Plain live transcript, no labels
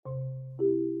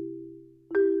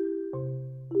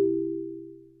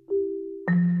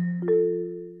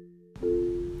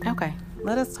Okay,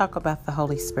 let us talk about the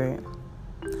Holy Spirit.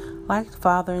 Like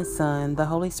Father and Son, the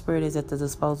Holy Spirit is at the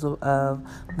disposal of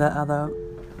the other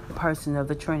person of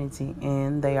the Trinity,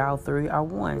 and they all three are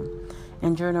one.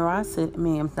 And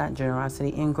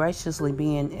and graciously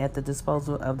being at the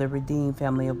disposal of the redeemed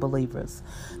family of believers.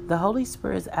 The Holy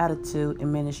Spirit's attitude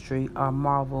and ministry are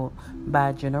marveled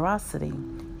by generosity.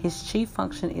 His chief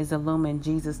function is illumine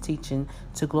Jesus' teaching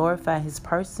to glorify his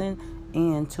person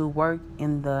and to work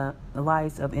in the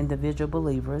lives of individual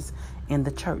believers in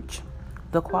the church.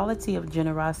 The quality of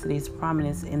generosity is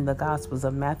prominent in the Gospels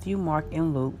of Matthew, Mark,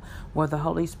 and Luke, where the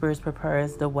Holy Spirit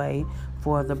prepares the way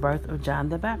for the birth of John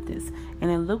the Baptist. And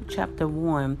in Luke chapter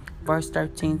 1, verse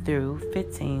 13 through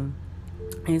 15,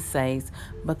 it says,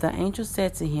 "But the angel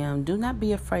said to him, 'Do not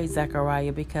be afraid,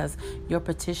 Zechariah, because your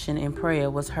petition and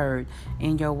prayer was heard,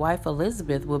 and your wife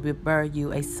Elizabeth will bear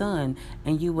you a son,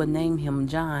 and you will name him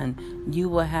John. You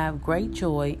will have great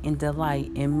joy and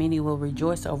delight, and many will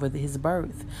rejoice over his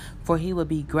birth, for he will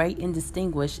be great and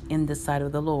distinguished in the sight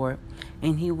of the Lord,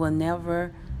 and he will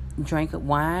never drink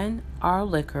wine or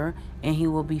liquor, and he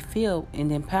will be filled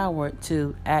and empowered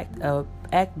to act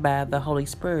by the Holy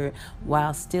Spirit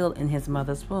while still in his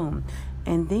mother's womb.'"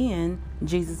 And then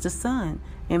Jesus the Son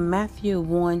in Matthew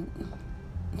 1,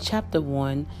 chapter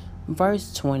 1,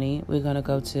 verse 20, we're going to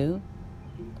go to,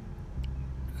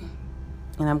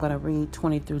 and I'm going to read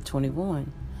 20 through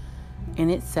 21.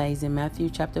 And it says in Matthew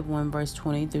chapter 1, verse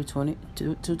 20 through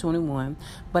 21,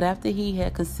 "But after he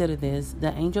had considered this,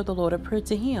 the angel of the Lord appeared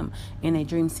to him in a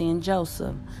dream, saying,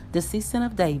 'Joseph, the son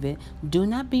of David, do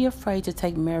not be afraid to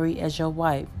take Mary as your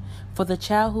wife, for the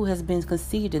child who has been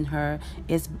conceived in her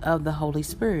is of the Holy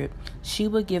Spirit. She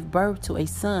will give birth to a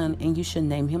son, and you shall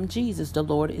name him Jesus. The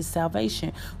Lord is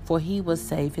salvation, for he will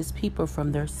save his people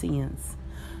from their sins.'"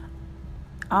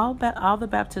 All the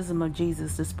baptism of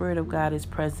Jesus, the Spirit of God is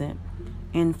present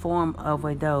in form of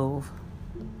a dove.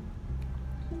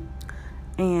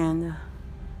 And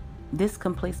this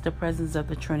completes the presence of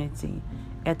the Trinity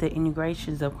at the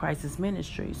inaugurations of Christ's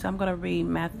ministry. So I'm going to read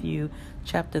Matthew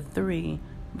chapter 3,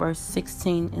 verse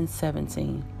 16 and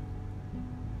 17.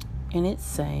 And it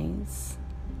says,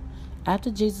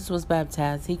 "After Jesus was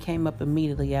baptized, he came up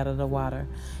immediately out of the water.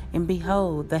 And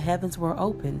behold, the heavens were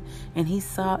opened,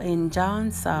 and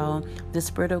John saw the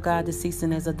Spirit of God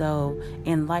descending as a dove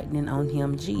and lightning on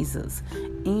him, Jesus.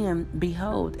 And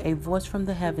behold, a voice from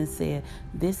the heavens said,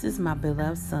 'This is my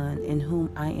beloved Son, in whom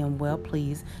I am well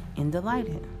pleased and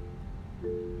delighted.'"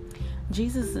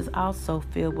 Jesus is also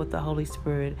filled with the Holy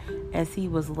Spirit as he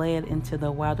was led into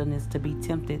the wilderness to be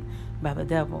tempted by the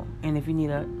devil. And if you need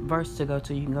a verse to go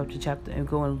to, you can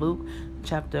go in Luke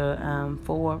chapter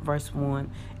 4, verse 1.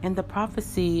 And the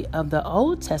prophecy of the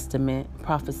Old Testament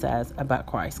prophesies about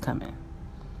Christ coming.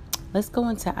 Let's go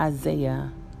into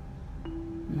Isaiah.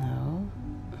 No,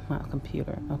 my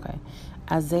computer. Okay.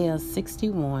 Isaiah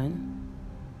 61,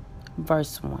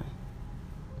 verse 1.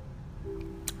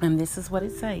 And this is what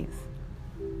it says.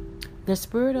 "The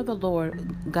Spirit of the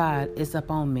Lord God is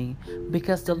upon me,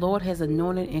 because the Lord has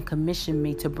anointed and commissioned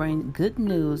me to bring good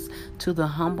news to the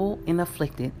humble and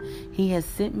afflicted. He has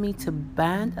sent me to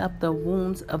bind up the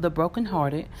wounds of the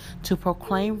brokenhearted, to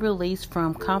proclaim release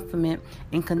from confinement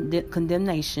and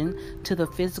condemnation to the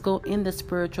physical and the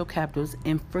spiritual captives,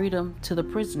 and freedom to the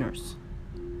prisoners."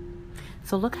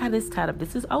 So look how this tied up.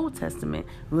 This is Old Testament.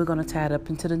 We're going to tie it up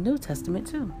into the New Testament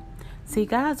too. See,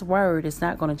 God's word is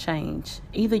not going to change.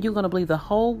 Either you're going to believe the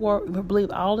whole word, believe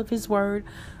all of his word,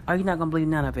 or you're not going to believe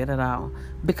none of it at all.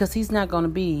 Because he's not going to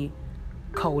be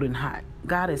cold and hot.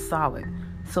 God is solid.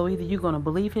 So either you're going to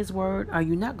believe his word, or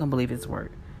you're not going to believe his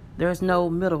word. There's no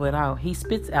middle at all. He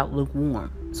spits out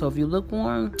lukewarm. So if you're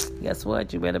lukewarm, guess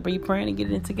what? You better be praying and get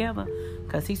it together.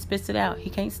 Because he spits it out. He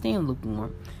can't stand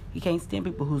lukewarm. He can't stand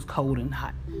people who's cold and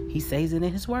hot. He says it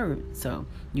in his word. So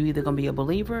you either going to be a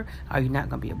believer or you're not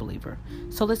going to be a believer.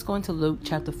 So let's go into Luke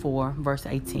chapter 4, verse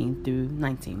 18 through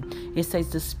 19. It says,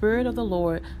 "The Spirit of the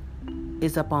Lord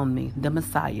is upon me, the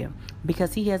Messiah,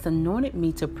 because he has anointed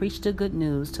me to preach the good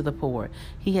news to the poor.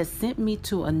 He has sent me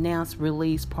to announce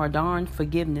release, pardon,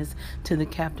 forgiveness to the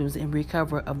captives, and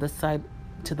recover of the sight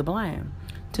to the blind,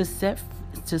 to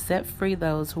set free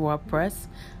those who are oppressed,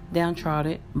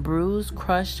 downtrodden, bruised,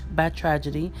 crushed by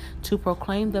tragedy, to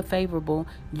proclaim the favorable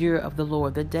year of the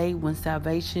Lord, the day when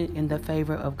salvation and the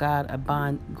favor of God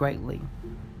abound greatly."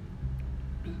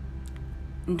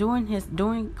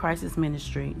 During Christ's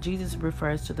ministry, Jesus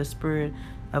refers to the Spirit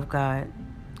of God.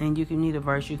 And you can need a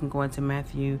verse, you can go into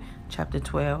Matthew chapter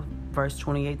 12, verse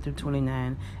 28 through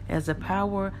 29, as the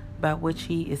power by which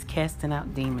he is casting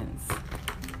out demons.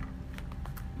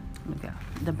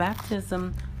 The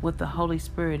baptism with the Holy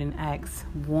Spirit in Acts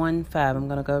 1:5. I'm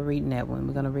going to go reading that one.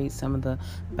 We're going to read some of the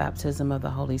baptism of the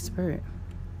Holy Spirit.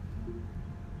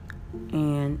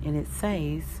 And it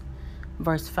says,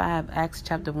 verse 5, Acts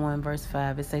chapter 1, verse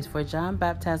 5, it says, "For John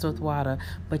baptized with water,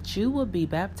 but you will be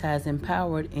baptized,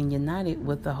 empowered, and united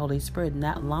with the Holy Spirit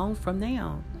not long from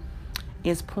now.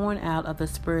 It's pouring out of the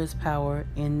Spirit's power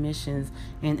in missions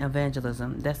and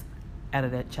evangelism." That's out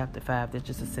of that chapter 5. That's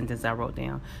just a sentence I wrote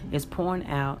down. It's pouring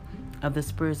out of the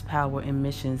Spirit's power in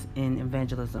missions and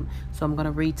evangelism. So I'm going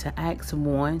to read to Acts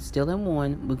 1, still in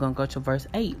 1. We're going to go to verse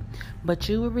 8. "But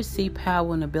you will receive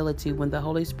power and ability when the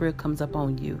Holy Spirit comes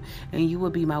upon you, and you will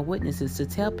be my witnesses to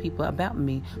tell people about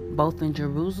me, both in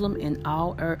Jerusalem and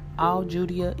all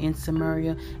Judea and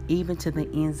Samaria, even to the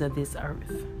ends of this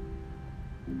earth."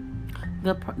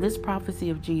 This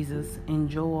prophecy of Jesus in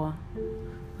Joel,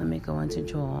 let me go into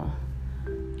Joel.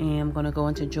 And I'm going to go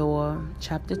into Joel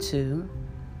chapter 2,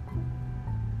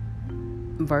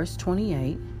 verse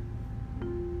 28.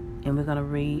 And we're going to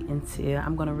read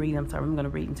I'm going to read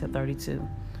until 32.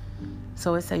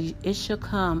 So it says, "It shall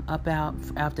come about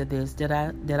after this that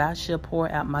I shall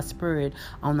pour out my Spirit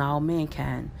on all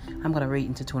mankind." I'm going to read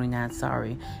into 29,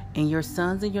 sorry. "And your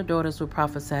sons and your daughters will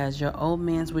prophesy, your old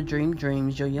men will dream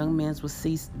dreams, your young men will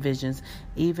see visions,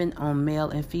 even on male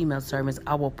and female servants.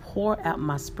 I will pour out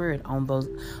my Spirit on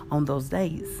those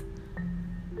days."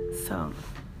 So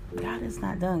God is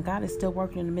not done. God is still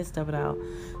working in the midst of it all.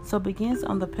 So it begins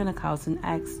on the Pentecost in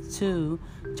Acts 2,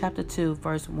 chapter 2,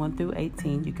 verse 1 through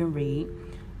 18. You can read,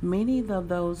 "Many of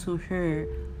those who heard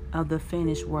of the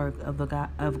finished work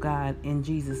of God in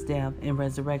Jesus' death and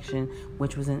resurrection,"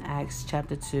 which was in Acts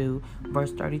chapter 2,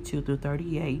 verse 32 through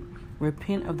 38,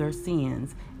 "repent of their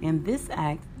sins. In this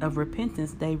act of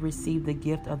repentance, they received the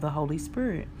gift of the Holy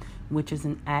Spirit," which is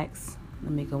in Acts.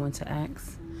 Let me go into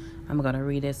Acts. I'm going to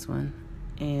read this one.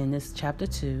 And it's chapter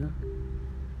 2,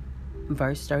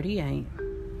 verse 38.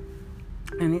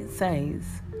 And it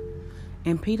says,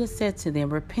 "And Peter said to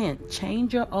them, repent,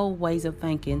 change your old ways of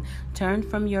thinking, turn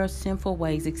from your sinful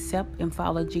ways, accept and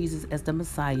follow Jesus as the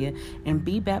Messiah, and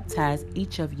be baptized,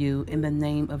 each of you, in the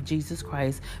name of Jesus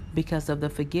Christ, because of the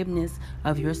forgiveness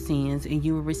of your sins, and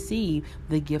you will receive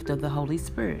the gift of the Holy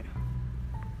Spirit."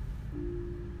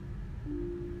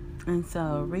 And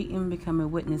so, reading,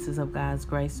 becoming witnesses of God's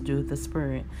grace through the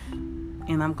Spirit.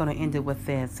 And I'm going to end it with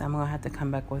this. I'm going to have to come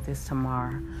back with this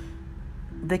tomorrow.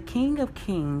 "The King of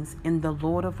Kings and the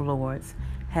Lord of Lords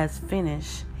has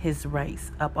finished his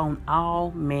race upon all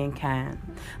mankind.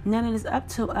 Now it is up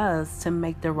to us to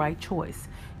make the right choice.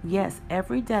 Yes,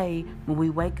 every day when we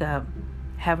wake up,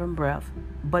 having breath,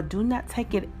 but do not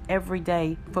take it every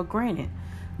day for granted.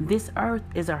 This earth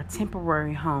is our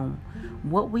temporary home.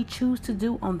 What we choose to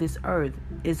do on this earth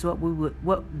is what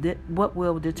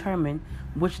will determine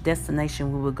which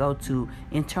destination we will go to,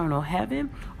 eternal heaven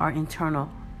or eternal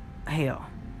hell.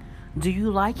 Do you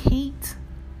like heat?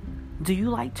 Do you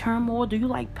like turmoil? Do you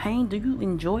like pain? Do you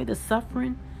enjoy the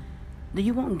suffering? Do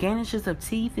you want garnishes of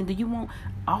teeth? And do you want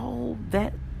all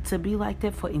that to be like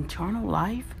that for eternal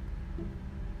life?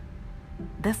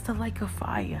 That's the lake of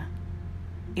fire.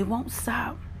 It won't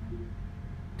stop.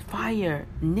 Fire,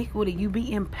 iniquity, you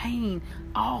be in pain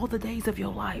all the days of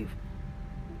your life.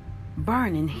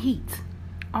 Burning heat.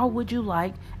 Or would you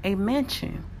like a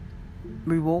mansion,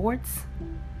 rewards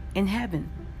in heaven,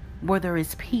 where there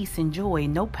is peace and joy,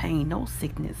 no pain, no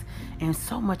sickness, and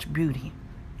so much beauty,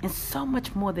 and so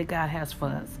much more that God has for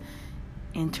us?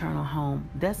 Eternal home.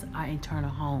 That's our eternal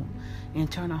home.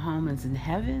 Eternal home is in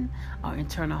heaven. Our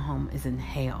eternal home is in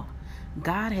hell.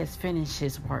 God has finished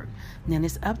his work. Now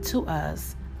it's up to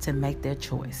us to make that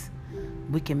choice.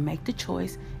 We can make the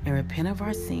choice and repent of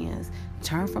our sins,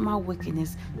 turn from our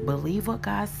wickedness, believe what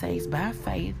God says by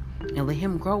faith, and let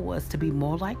him grow us to be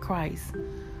more like Christ.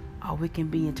 Or we can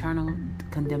be eternal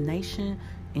condemnation,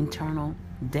 eternal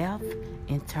death,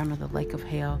 eternal the lake of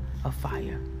hell of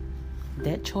fire.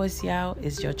 That choice, y'all,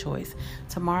 is your choice.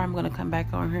 Tomorrow I'm going to come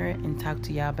back on here and talk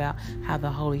to y'all about how the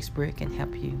Holy Spirit can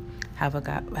help you. Have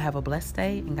a blessed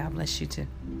day, and God bless you too.